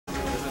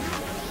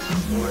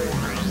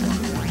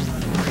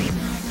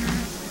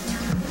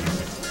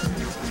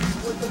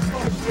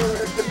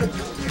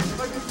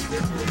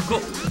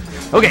Cool.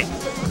 Okay.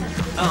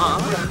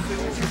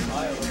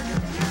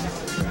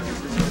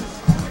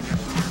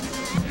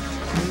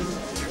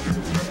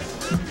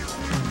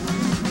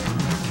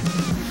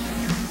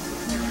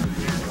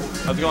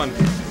 How's it going?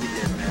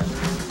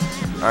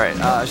 Alright,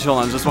 hold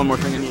on, just one more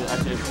thing I need.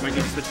 Actually, I might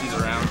need to switch these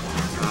around.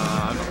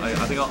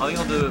 I think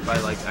I'll do it by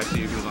like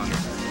actually who's on.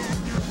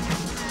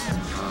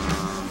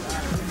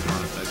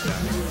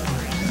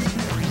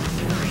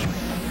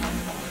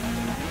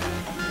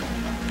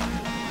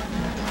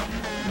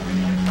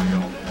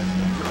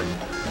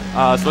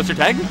 So what's your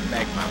tag?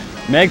 Magpie.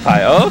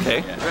 Magpie. Oh, okay.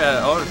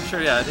 Yeah. Oh,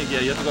 sure. Yeah, I think you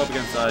have to go up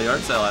against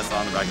Yard Sale. I saw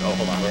on the back. Oh,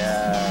 hold on.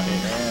 Yeah,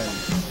 man.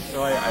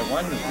 So I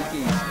won DK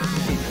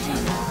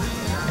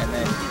and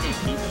then DK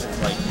keeps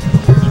like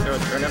he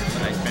throws turnips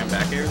and I spam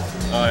back airs.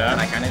 Oh yeah. And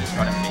I kind of just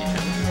got impatient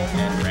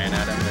and ran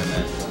at him and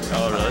then.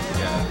 Oh really?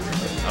 Yeah.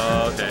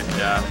 Oh okay.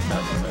 Yeah.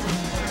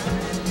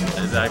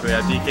 Exactly.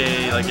 Yeah.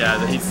 DK, like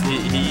he's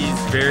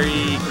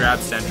very grab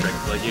centric.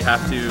 Like you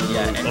have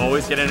to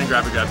always get in and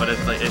grab a grab. But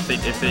it's like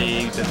if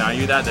they deny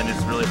you that, then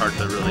it's really hard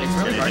to really. It's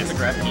really hard to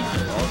grab heat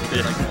as well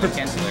because like you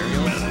cancel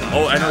aerials.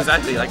 Oh, I know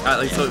exactly. Like I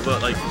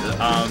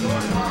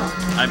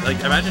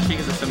imagine Sheik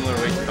is a similar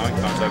way to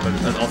Donkey Kong,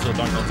 but also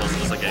Donkey Kong's also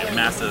just like a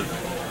massive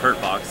hurt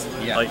box.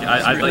 Yeah. Like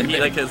I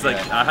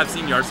have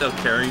seen Yard Sale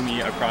carry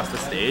me across the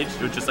stage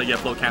with just like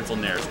float cancel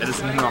nairs. It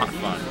is not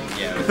fun.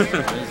 Yeah. It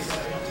was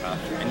tough.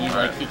 And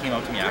he came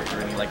up to me after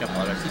and he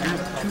applauded. He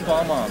threw 2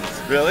 bomb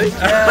bombs. Really?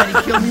 Yeah, and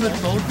he killed me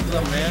with both of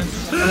them, man.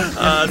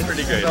 That's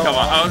pretty great. Come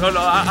on.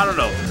 I don't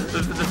know.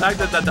 The fact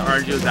that the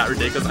RNG was that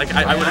ridiculous, like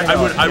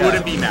I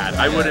wouldn't be mad.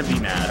 I wouldn't be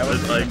mad. I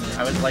was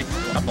like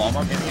a bomb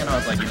bomb hit me and I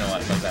was like, you know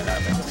what, let that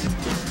happen.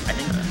 I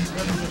think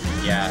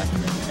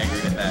I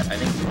agree with that. I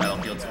think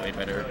Battlefield's way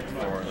better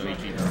for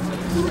Luigi.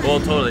 Well,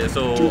 totally.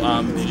 So,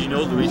 did you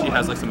know Luigi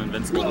has like some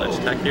invincible ledge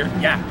tech here?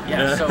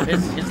 Yeah. So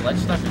his ledge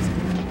stuff is.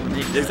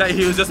 Exactly,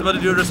 he was just about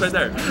to do it just right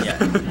there. Yeah.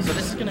 So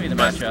this is gonna be the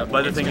matchup.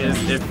 But the thing is,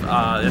 it's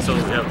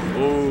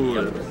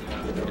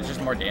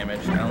just more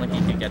damage. I don't think he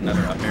can get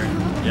another up air.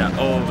 Yeah.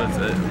 Oh, that's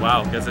it.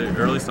 Wow. Gets an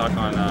early stock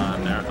on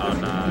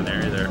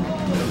Neri there. So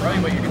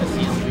probably what you're gonna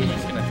see is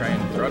Luigi's gonna try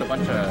and throw out a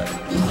bunch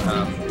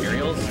of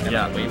aerials and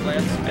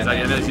wavelands. Exactly.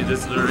 And then see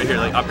this right here,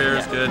 like up air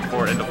is good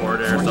for into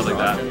forward air, stuff like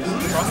that.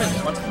 The problem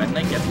is once Meta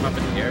Knight gets him up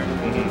in the air,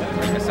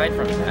 like aside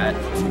from that,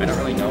 I don't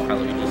really know how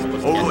Luigi's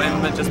supposed to get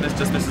him. And just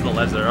misses the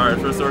ledge there. Alright,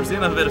 so we're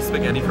seeing a bit of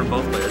spaghetti from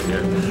both players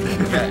here.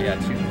 Yeah,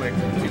 two quick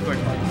ones.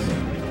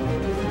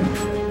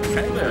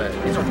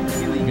 These are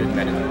really good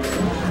Meta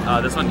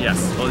Knights. This one, yes.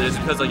 Well, it's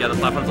because the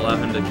platforms allow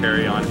him to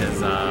carry on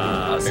his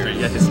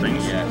his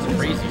strings. Yeah, it's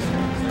crazy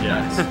strings.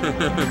 Yeah.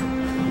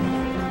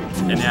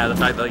 And the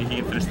fact that he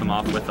can finish them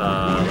off with his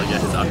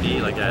up B,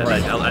 and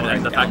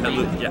the fact that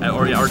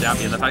or down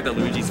B, and the fact that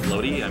Luigi's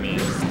floaty, I mean,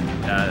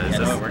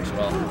 it works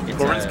well.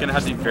 Corbin's gonna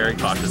have to be very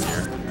cautious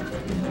here.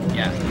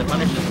 Yeah, the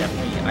punish is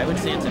definitely. I would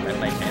say it's a Meta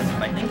Knight chance,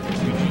 but I think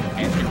Luigi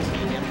can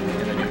contain him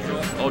in the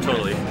neutral. Oh,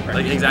 totally.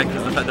 Like exactly.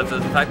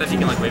 The fact that he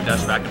can wave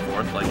dash back and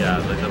forth,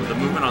 the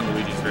movement on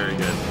Luigi is very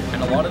good.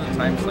 And a lot of the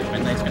times, Meta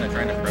Knight's gonna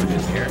try and approach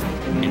his air,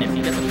 and if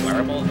he gets a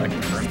fireball, that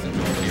confirms into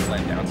a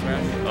waveland down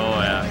smash.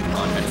 Oh yeah.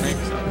 On Meta Knight,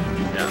 so.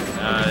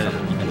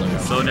 Yeah.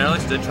 So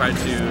Narelex did try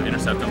to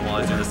intercept him while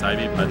he's doing the side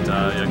B, but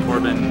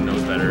Corbin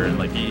knows better.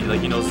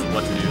 He knows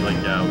what to do.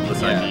 The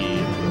side B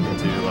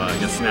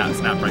to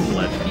snap right to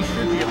ledge. He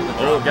should be able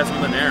to. Gets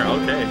with an air.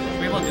 Okay. Should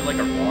be able to do a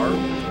RAR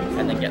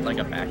and then get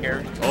a back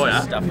air. Oh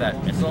yeah. Stuff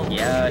that missile.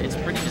 Yeah, it's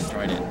pretty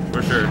disjointed.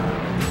 For sure.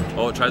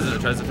 Oh, it tries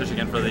to fish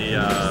again for the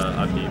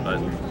up B, but.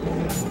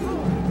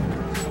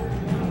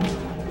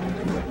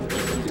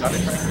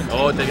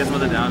 Oh, it gets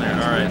with it down there.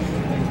 All right.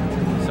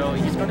 So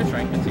he's going to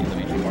try and contain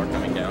Luigi more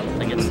coming down.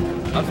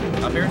 Up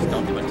airs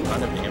don't do a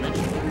ton of damage,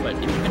 but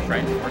if you can try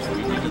and force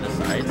Luigi to the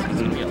sides, it's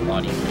going to be a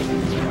lot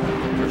easier.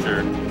 For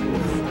sure.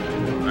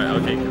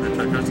 Alright, okay,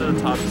 return to the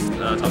top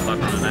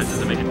platform and then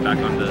just make it back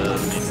onto the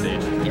main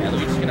stage. Yeah,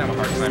 Luigi's going to have a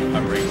hard time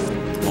covering.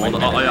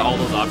 All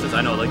those options,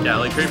 I know,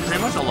 pretty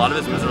much a lot of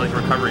his moves are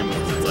recovery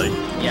moves. It's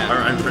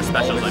or for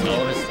specials, all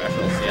of his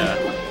specials, yeah.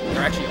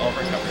 They're actually all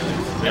recovery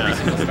moves. Every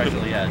single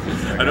special he has.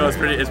 I know, it's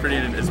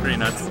pretty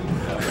nuts.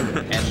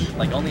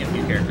 And only a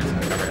few characters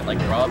can cover it.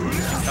 Rob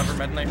can cover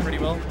Meta Knight pretty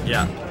well.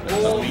 Yeah.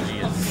 But Luigi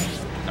is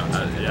not.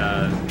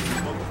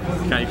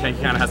 He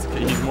kind of has to,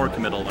 he's more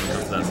committal when it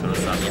comes to that sort of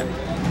stuff. Yeah.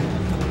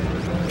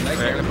 Nice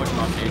to push him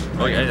off stage.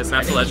 Oh yeah, it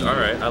snaps the ledge.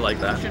 Alright, I like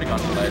that. Should have gone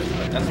to the ledge,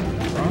 but that's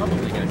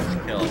probably going to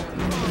kill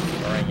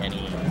barring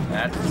any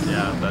that.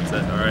 Yeah, that's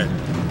it.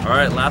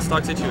 Alright, last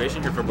stock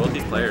situation here for both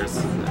these players.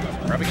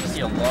 Probably going to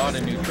see a lot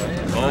of neutral.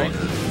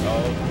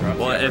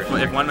 Well,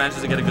 if one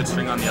manages to get a good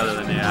string on the other,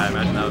 then I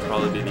imagine that would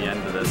probably be the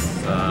end of this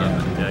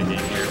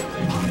game here.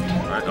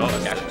 Alright,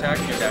 dash attack,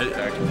 dash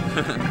attack.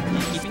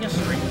 He's keeping his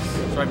strings.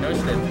 So I've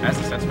noticed that as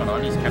the set's gone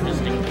on, he's kept his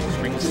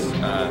strings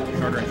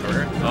shorter and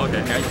shorter. Oh,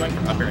 okay. Now he's going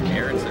for up air and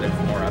air instead of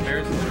more up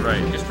airs.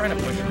 Right. Just trying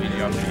to push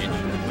Luigi off stage,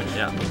 which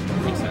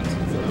makes sense.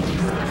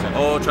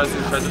 Oh, tries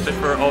to fish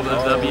for. Oh,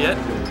 that'll be it.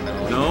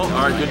 No. All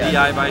right, good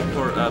DI by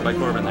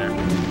Corbin there.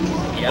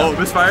 Yep. Oh,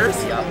 misfires?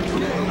 Yep.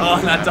 Oh,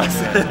 and that does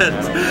it.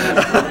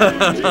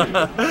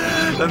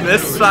 The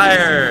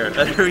misfire.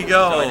 There we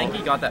go. So I think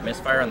he got that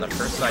misfire on the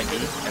first side B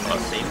and then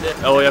saved it.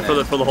 Oh yeah, for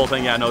the whole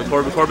thing. Yeah, no.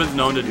 Corbin's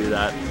known to do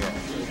that.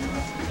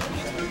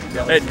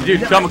 Hey,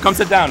 dude, come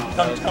sit down.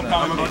 Come.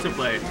 I'm about to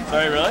play.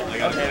 Sorry, really?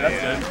 Okay, that's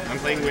good. I'm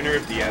playing winner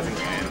of Diaz and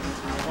Ryan.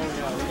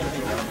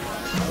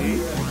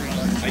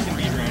 I can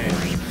beat Ryan.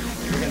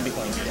 You're going to be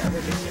playing Diaz.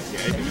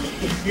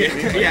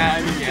 Yeah,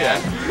 I mean, yeah.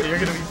 You're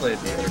going to be playing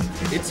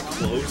Diaz. It's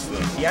close though.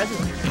 Diaz is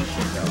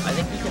patient though. I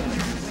think he can,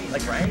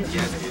 like Ryan is.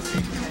 Diaz is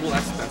patient. Well,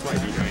 that's why I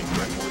beat Ryan.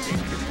 I'm more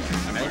patient.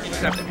 I think you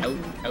just have to out.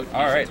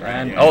 All right,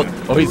 Ryan.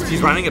 Yeah. Oh,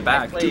 he's running it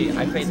back.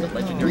 I played the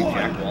legendary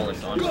Jack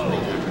Wallace on.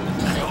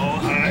 Oh,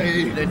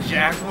 hi. The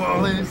Jack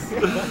Wallace.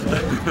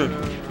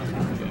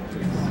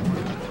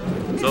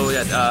 So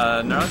yeah,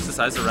 Narelex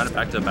decides to run it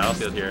back to the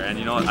battlefield here, and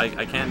you know what,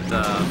 I can't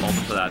fault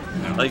him for that.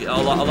 Like a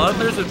lot of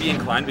players would be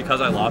inclined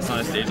because I lost on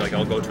a stage, like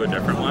I'll go to a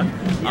different one.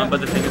 But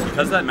the thing is,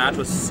 because that match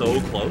was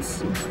so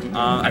close,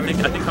 I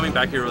think coming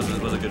back here was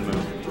a good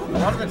move. A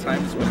lot of the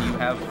times when you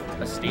have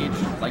a stage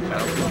like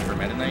Battlefield for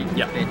Meta Knight,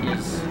 Yeah. it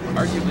is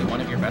arguably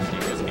one of your best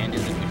stages and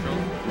is in neutral.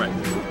 Right.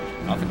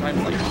 Oftentimes,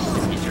 like,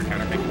 it's easier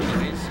counterpick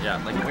anyways. Yeah.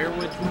 Like, I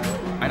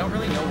don't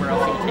really know where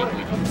else you would take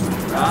Luigi.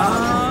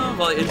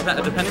 Well,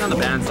 depending on the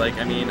bands, like,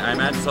 I mean, I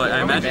imagine, so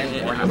I imagine...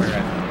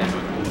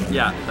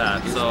 Yeah,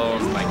 that, so...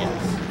 My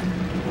guess.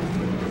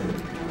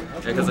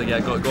 Yeah, because, like,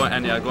 going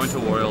to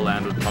Wario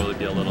Land would probably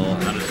be a little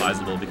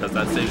unadvisable because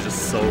that stage is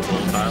just so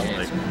volatile,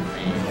 like...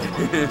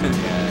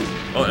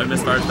 Oh, and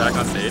misfires back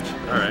on stage?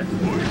 Alright.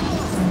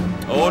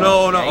 Oh,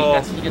 no,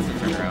 He gets the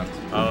turnaround.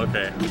 Oh,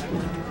 okay.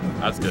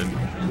 That's good.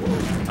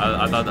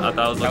 I thought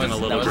I was looking a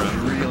little grim.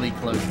 That was really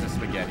close to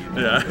spaghetti.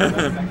 Yeah.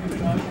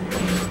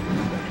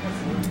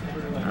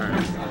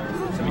 Alright.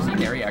 So we see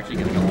Neri actually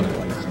getting a lot of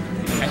points. Is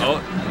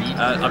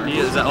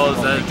that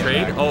a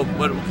trade? Oh,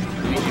 what?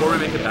 Before we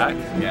make it back?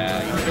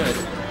 Yeah, you should.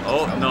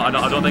 Oh, no, I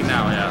don't think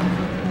now, yeah.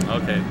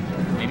 Okay.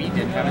 Maybe he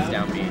didn't have his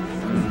down B.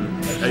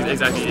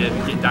 Exactly,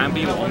 down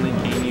B will only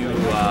gain you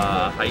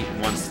height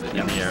once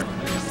in the air.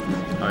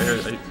 Alright,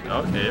 okay,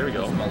 here we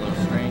go. Follow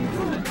string.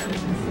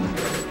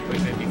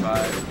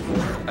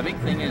 55. A big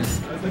thing is,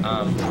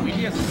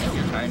 Luigi has an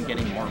easier time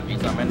getting more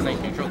reads on Meta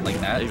Knight neutral like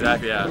that.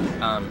 Exactly, yeah.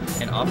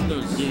 And off of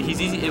those, he's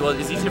easy. Well,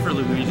 it's easier for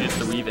Luigi just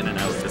to weave in and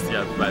out, just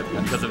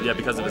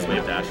because of his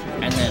wave dash.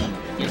 And then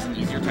he has an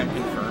easier time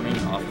confirming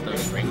off of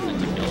those strings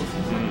into kills.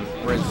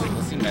 Whereas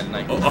we'll see Meta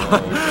Knight.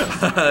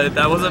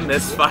 That was a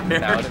misfire.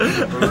 That would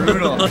have been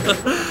brutal.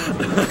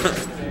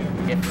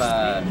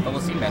 We'll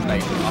see Meta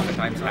Knight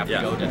oftentimes have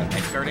to go to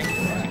edge guarding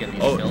to get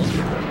these kills.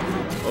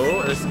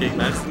 Oh, this gate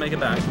managed to make it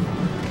back.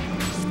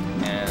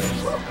 And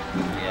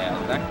yeah,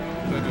 that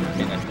could have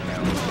been a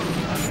challenge.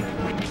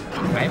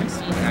 I haven't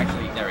seen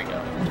actually. There we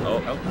go. Oh,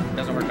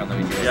 doesn't work on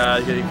Luigi. Yeah,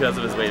 because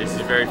of his weight, he's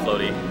very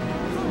floaty.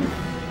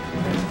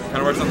 Kind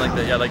of works on like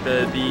the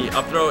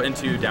up throw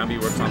into down B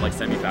works on like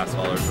semi-fast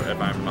fallers,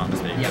 if I'm not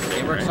mistaken. Yeah,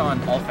 it works on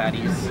all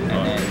fatties and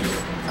then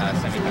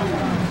semi-fast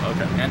fallers.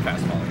 Okay. And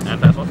fast fallers. And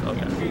fast fallers.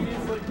 Okay.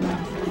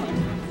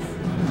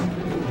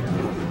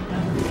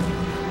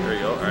 There we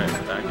go. All right,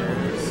 back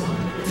airs.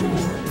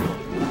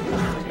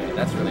 Okay,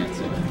 that's really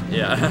insane.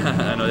 Yeah,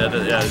 I know that.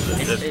 Yeah,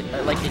 it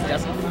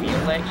doesn't feel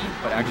laggy,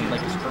 but actually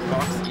like his hurt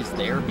box is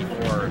there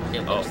before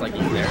it looks like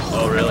he's there.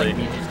 Oh, really?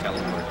 Like, just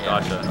teleport. Yeah.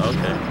 Gotcha.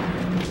 Okay.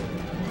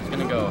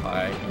 Gonna go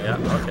high. Yeah,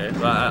 okay.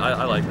 Well,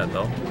 I like that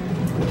though.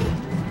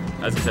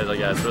 As you said, like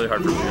it's really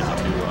hard for Luigi to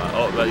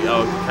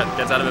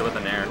gets out of it with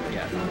an air.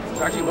 Yeah.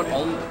 So actually, what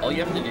all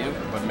you have to do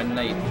when Meta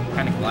Knight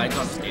kind of glides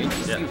on stage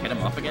is you hit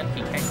him off again.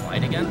 He can't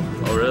glide again.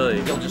 Oh really?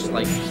 He'll just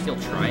he'll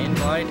try and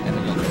glide and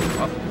then he'll just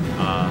go up.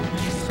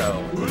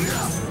 So you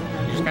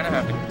just kind of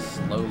have to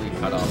slowly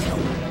cut off.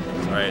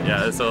 All right.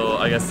 Yeah. So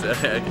I guess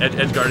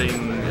edge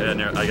guarding.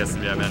 I guess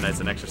Meta Knight's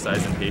an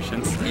exercise in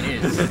patience. It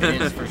is.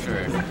 It is for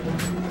sure.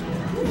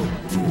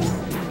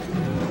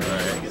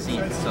 Alright. See,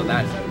 so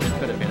that he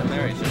could have hit him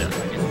there. It's just it's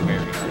very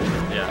hard.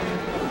 Yeah.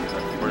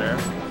 Forward air.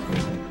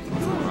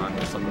 Come on,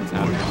 something's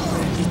happening.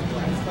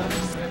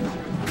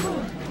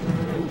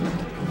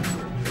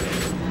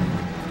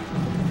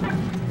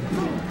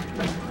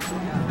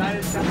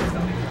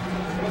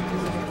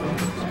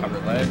 Cover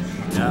ledge.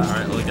 Yeah. All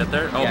right. Will we get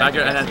there? Oh, back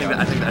here, and I think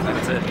that's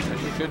it. That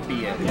should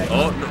be it.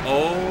 Oh.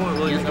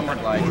 He has no more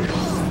glide.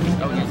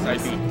 Oh, he's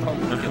side B. Oh,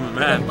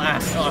 man.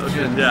 Last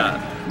option. Yeah.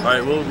 All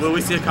right. Will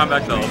we see a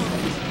comeback though?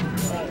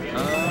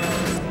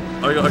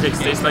 Okay.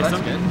 Stage spikes him.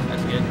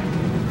 That's good.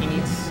 He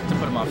needs to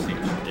put him off stage.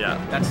 Yeah.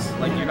 That's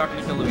like you're not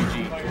going to kill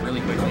Luigi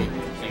really quickly,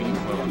 so you need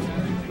to put him off stage.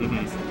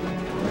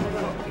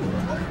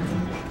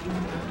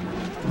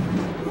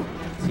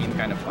 See him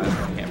kind of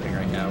platform camping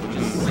right now, which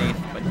is safe,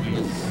 but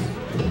he's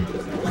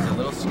a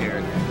little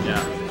scared.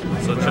 Yeah.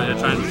 So trying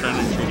to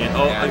regain.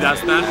 Oh, a gas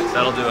smash.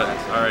 That'll do it.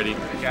 Alrighty.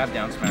 Jab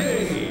down smash.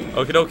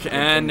 Okie doke.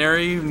 And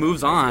Neri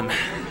moves on.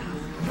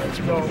 Let's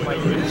go, my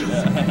Luigi.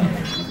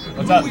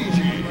 What's up?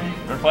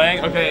 We're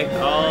playing? Okay,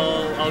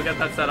 I'll get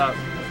that set up.